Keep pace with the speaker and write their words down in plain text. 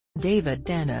David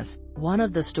Tanis, one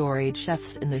of the storied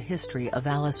chefs in the history of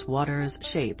Alice Waters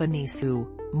Chez Panisse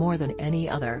who, more than any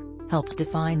other, helped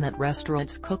define that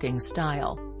restaurant's cooking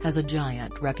style, has a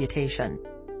giant reputation.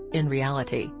 In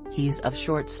reality, he's of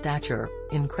short stature,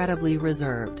 incredibly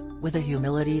reserved, with a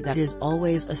humility that is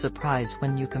always a surprise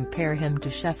when you compare him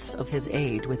to chefs of his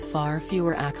age with far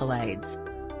fewer accolades.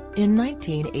 In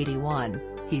 1981,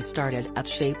 he started at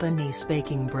Chez Panisse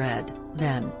baking bread,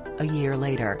 then, a year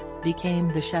later, became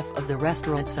the chef of the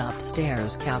restaurant's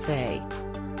upstairs cafe.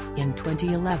 In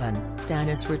 2011,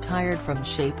 Tanis retired from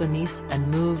Chez Panisse and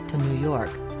moved to New York,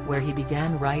 where he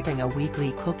began writing a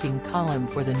weekly cooking column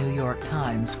for the New York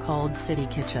Times called City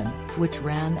Kitchen, which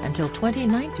ran until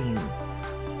 2019.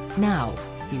 Now,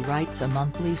 he writes a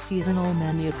monthly seasonal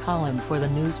menu column for the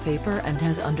newspaper and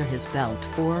has under his belt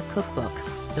 4 cookbooks,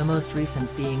 the most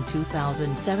recent being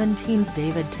 2017's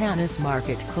David Tanis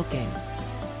Market Cooking.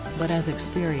 But as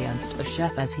experienced a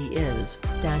chef as he is,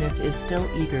 Tanis is still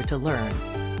eager to learn.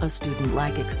 A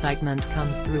student-like excitement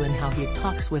comes through in how he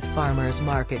talks with farmers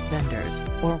market vendors,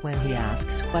 or when he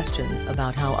asks questions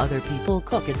about how other people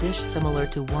cook a dish similar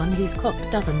to one he's cooked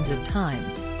dozens of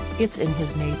times. It's in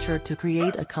his nature to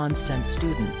create a constant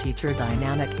student-teacher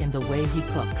dynamic in the way he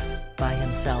cooks, by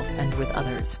himself and with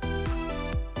others.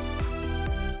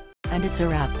 And it's a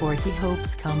rapport he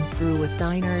hopes comes through with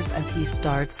diners as he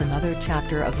starts another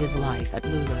chapter of his life at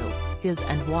Lulu, his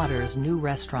and Waters' new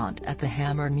restaurant at the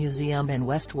Hammer Museum in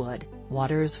Westwood,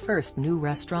 Waters' first new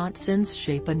restaurant since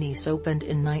Chez Panisse opened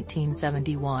in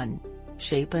 1971.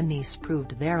 Chez Panisse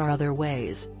proved there are other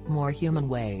ways, more human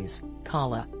ways,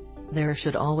 Kala. There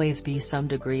should always be some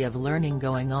degree of learning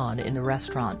going on in a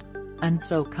restaurant. And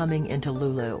so coming into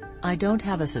Lulu, I don't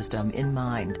have a system in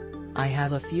mind. I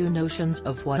have a few notions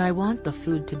of what I want the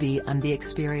food to be and the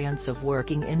experience of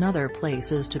working in other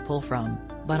places to pull from,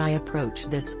 but I approach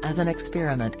this as an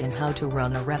experiment in how to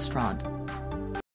run a restaurant.